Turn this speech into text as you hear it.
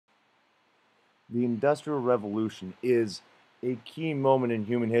The Industrial Revolution is a key moment in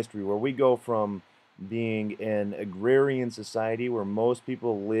human history where we go from being an agrarian society where most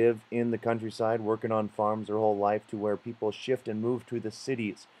people live in the countryside working on farms their whole life to where people shift and move to the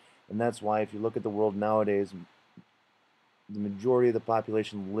cities. And that's why, if you look at the world nowadays, the majority of the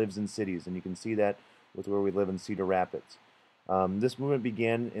population lives in cities, and you can see that with where we live in Cedar Rapids. This movement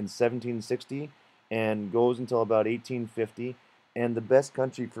began in 1760 and goes until about 1850. And the best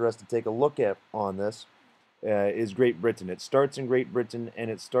country for us to take a look at on this is Great Britain. It starts in Great Britain, and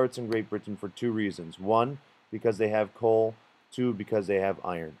it starts in Great Britain for two reasons. One, because they have coal. Two, because they have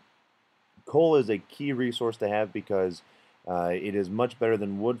iron. Coal is a key resource to have because it is much better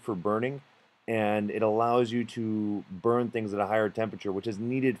than wood for burning, and it allows you to burn things at a higher temperature, which is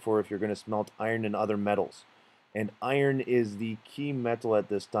needed for if you're going to smelt iron and other metals. And iron is the key metal at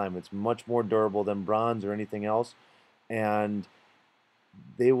this time. It's much more durable than bronze or anything else, and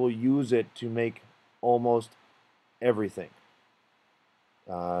they will use it to make almost everything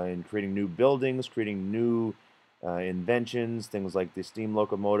in creating new buildings, creating new inventions, things like the steam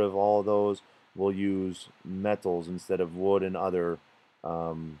locomotive. All of those will use metals instead of wood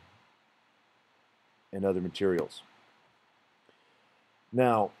um, and other materials.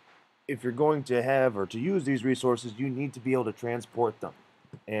 Now, if you're going to have or to use these resources, you need to be able to transport them.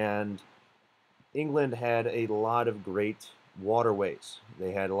 And England had a lot of great waterways.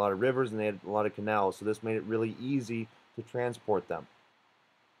 They had a lot of rivers and they had a lot of canals, so this made it really easy to transport them.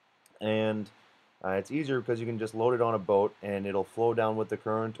 And it's easier because you can just load it on a boat and it'll flow down with the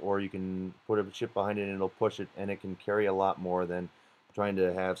current, or you can put a ship behind it and it'll push it, and it can carry a lot more than trying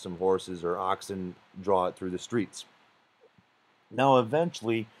to have some horses or oxen draw it through the streets. Now,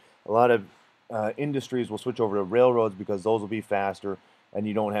 eventually, a lot of industries will switch over to railroads because those will be faster and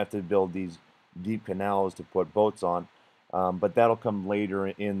you don't have to build these deep canals to put boats on. But that'll come later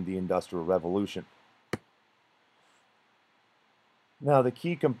in the Industrial Revolution. Now, the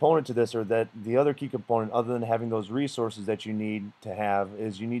key component to this, or that the other key component, other than having those resources that you need to have,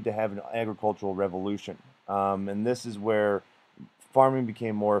 is you need to have an agricultural revolution. And this is where farming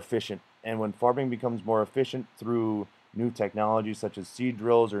became more efficient. And when farming becomes more efficient through new technologies such as seed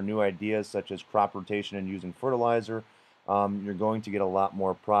drills or new ideas such as crop rotation and using fertilizer, you're going to get a lot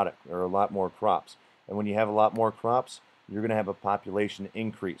more product or a lot more crops. And when you have a lot more crops, you're going to have a population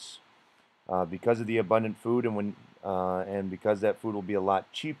increase because of the abundant food, and because that food will be a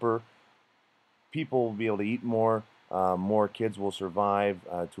lot cheaper, people will be able to eat more. More kids will survive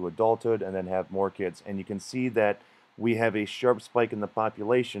to adulthood and then have more kids. And you can see that we have a sharp spike in the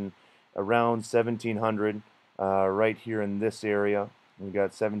population around 1700, right here in this area. We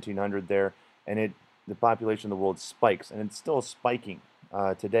got 1700 there, and the population of the world spikes, and it's still spiking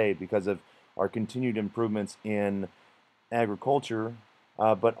today because of our continued improvements in agriculture,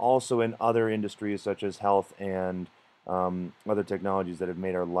 but also in other industries such as health and other technologies that have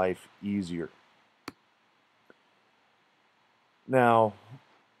made our life easier. Now,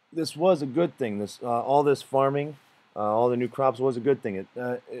 this was a good thing. All this farming, all the new crops was a good thing.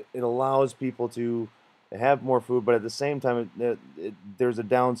 It allows people to have more food, but at the same time, there's a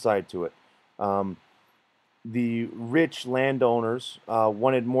downside to it. Um, the rich landowners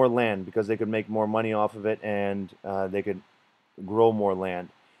wanted more land because they could make more money off of it, and they could grow more land.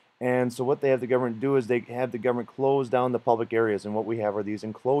 And so what they have the government do is they have the government close down the public areas, and what we have are these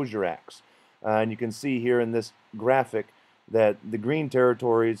enclosure acts. And you can see here in this graphic that the green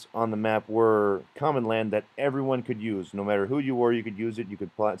territories on the map were common land that everyone could use. No matter who you were, you could use it. You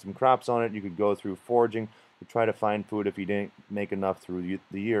could plant some crops on it. You could go through foraging to try to find food if you didn't make enough through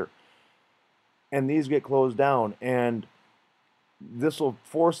the year. And these get closed down, and this will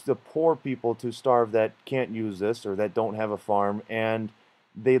force the poor people to starve that can't use this or that don't have a farm, and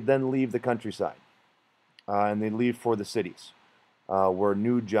they then leave the countryside and they leave for the cities where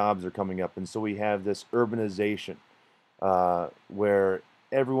new jobs are coming up. And so we have this urbanization where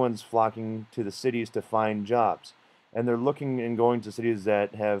everyone's flocking to the cities to find jobs. And they're looking and going to cities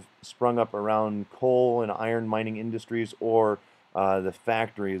that have sprung up around coal and iron mining industries, or the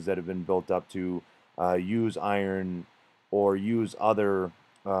factories that have been built up to use iron or use other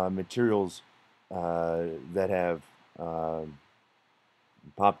materials that have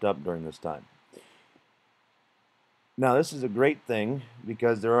popped up during this time. Now, this is a great thing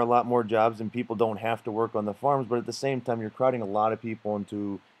because there are a lot more jobs and people don't have to work on the farms, but at the same time, you're crowding a lot of people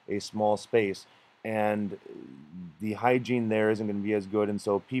into a small space, and the hygiene there isn't going to be as good, and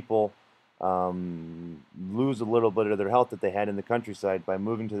so people lose a little bit of their health that they had in the countryside by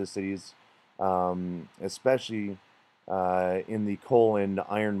moving to the cities, especially in the coal and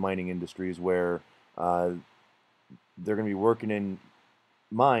iron mining industries where they're going to be working in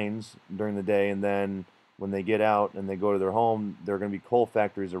mines during the day, and then when they get out and they go to their home, there are going to be coal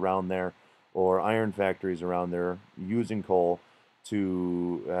factories around there or iron factories around there using coal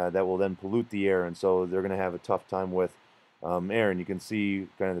to that will then pollute the air, and so they're going to have a tough time with air. And you can see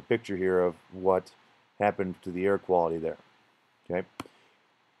kind of the picture here of what happened to the air quality there. Okay.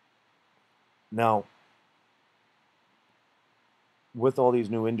 Now, with all these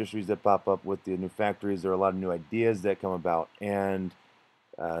new industries that pop up, with the new factories, there are a lot of new ideas that come about, and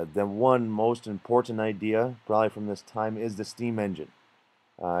the one most important idea, probably from this time, is the steam engine.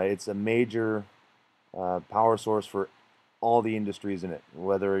 It's a major power source for all the industries in it,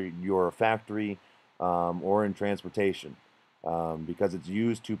 whether you're a factory or in transportation, because it's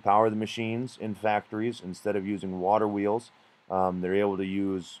used to power the machines in factories instead of using water wheels. They're able to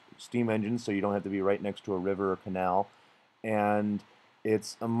use steam engines, so you don't have to be right next to a river or canal, and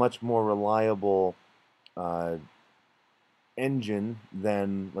it's a much more reliable uh, engine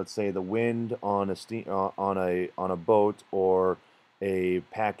than, let's say, the wind on a on a boat, or a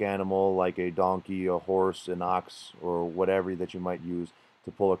pack animal like a donkey, a horse, an ox, or whatever that you might use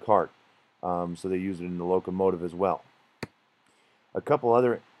to pull a cart. So they use it in the locomotive as well. A couple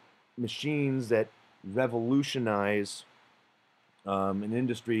other machines that revolutionize an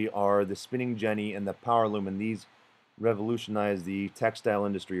industry are the spinning jenny and the power loom, and these revolutionize the textile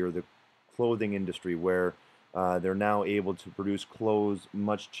industry or the clothing industry, where they're now able to produce clothes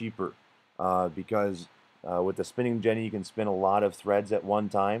much cheaper because with the spinning jenny you can spin a lot of threads at one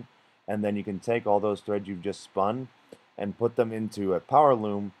time, and then you can take all those threads you've just spun and put them into a power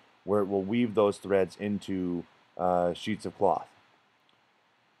loom where it will weave those threads into sheets of cloth.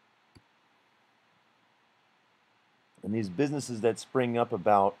 And these businesses that spring up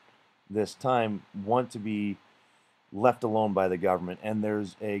about this time want to be left alone by the government. And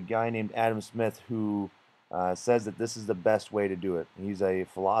there's a guy named Adam Smith who says that this is the best way to do it. He's a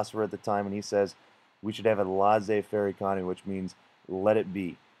philosopher at the time, and he says we should have a laissez-faire economy, which means let it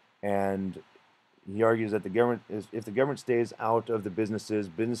be. And he argues that the government if the government stays out of the businesses,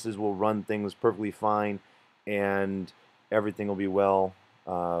 businesses will run things perfectly fine, and everything will be well.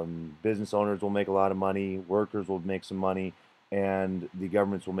 Business owners will make a lot of money, workers will make some money, and the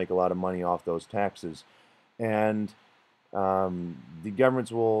governments will make a lot of money off those taxes. And the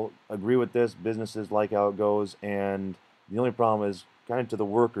governments will agree with this. Businesses like how it goes, and the only problem is kind of to the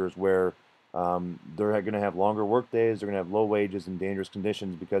workers, where they're going to have longer work days, they're going to have low wages and dangerous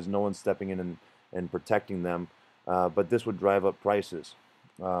conditions because no one's stepping in and protecting them. But this would drive up prices,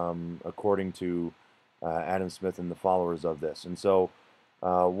 according to Adam Smith and the followers of this. And so,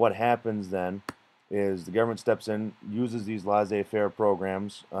 what happens then is the government steps in, uses these laissez-faire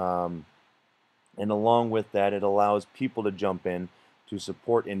programs. And along with that, it allows people to jump in to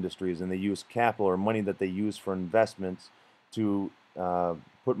support industries, and they use capital or money that they use for investments to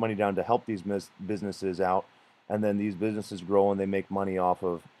put money down to help these businesses out, and then these businesses grow and they make money off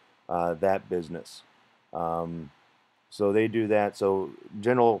of that business. Um, so they do that. So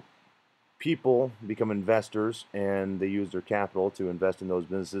general people become investors, and they use their capital to invest in those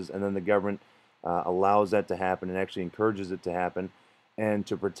businesses, and then the government allows that to happen and actually encourages it to happen. And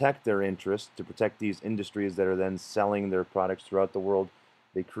to protect their interests, to protect these industries that are then selling their products throughout the world,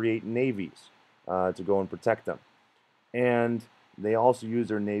 they create navies to go and protect them. And they also use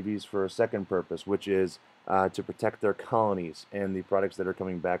their navies for a second purpose, which is to protect their colonies and the products that are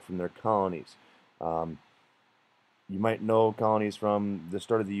coming back from their colonies. Um, you might know colonies from the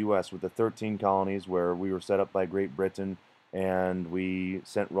start of the U.S. with the 13 colonies, where we were set up by Great Britain, and we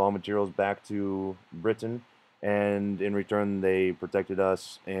sent raw materials back to Britain, and in return they protected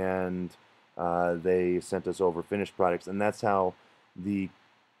us, and they sent us over finished products. And that's how the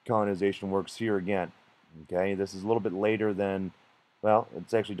colonization works here again. Okay, this is a little bit later than, well,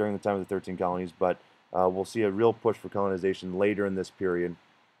 it's actually during the time of the 13 colonies, but we'll see a real push for colonization later in this period.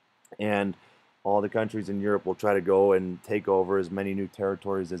 And all the countries in Europe will try to go and take over as many new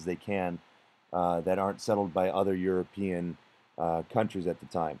territories as they can that aren't settled by other European countries at the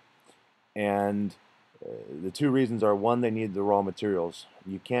time. And the two reasons are: one, they need the raw materials.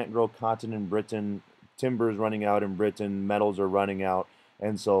 You can't grow cotton in Britain, timber is running out in Britain, metals are running out,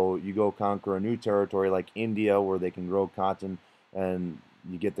 and so you go conquer a new territory like India where they can grow cotton, and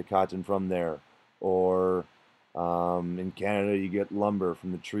you get the cotton from there. Or in Canada, you get lumber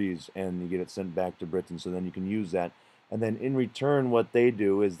from the trees and you get it sent back to Britain, so then you can use that. And then in return, what they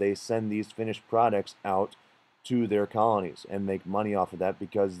do is they send these finished products out to their colonies and make money off of that,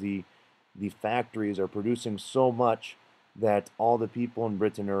 because the factories are producing so much that all the people in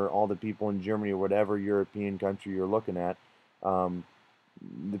Britain or all the people in Germany or whatever European country you're looking at, um,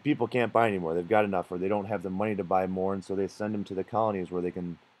 the people can't buy anymore. They've got enough, or they don't have the money to buy more, and so they send them to the colonies where they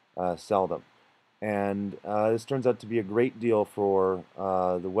can sell them. And this turns out to be a great deal for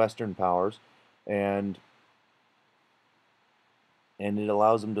the Western powers, and it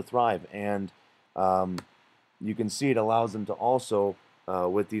allows them to thrive. And um, you can see it allows them to also,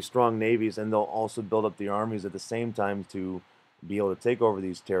 with these strong navies, and they'll also build up the armies at the same time to be able to take over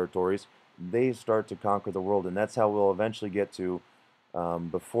these territories. They start to conquer the world, and that's how we'll eventually get to,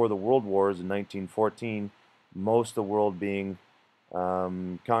 before the World Wars in 1914, most of the world being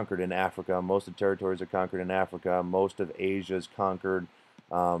conquered in Africa. Most of the territories are conquered in Africa. Most of Asia is conquered.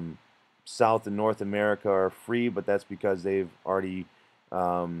 Um, South and North America are free, but that's because they've already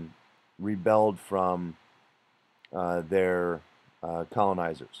um, rebelled from their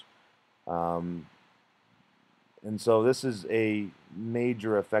colonizers. Um, and so this is a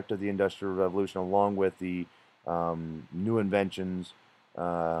major effect of the Industrial Revolution, along with the new inventions,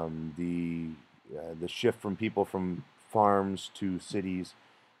 the shift from people from farms to cities,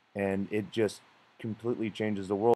 and it just completely changes the world.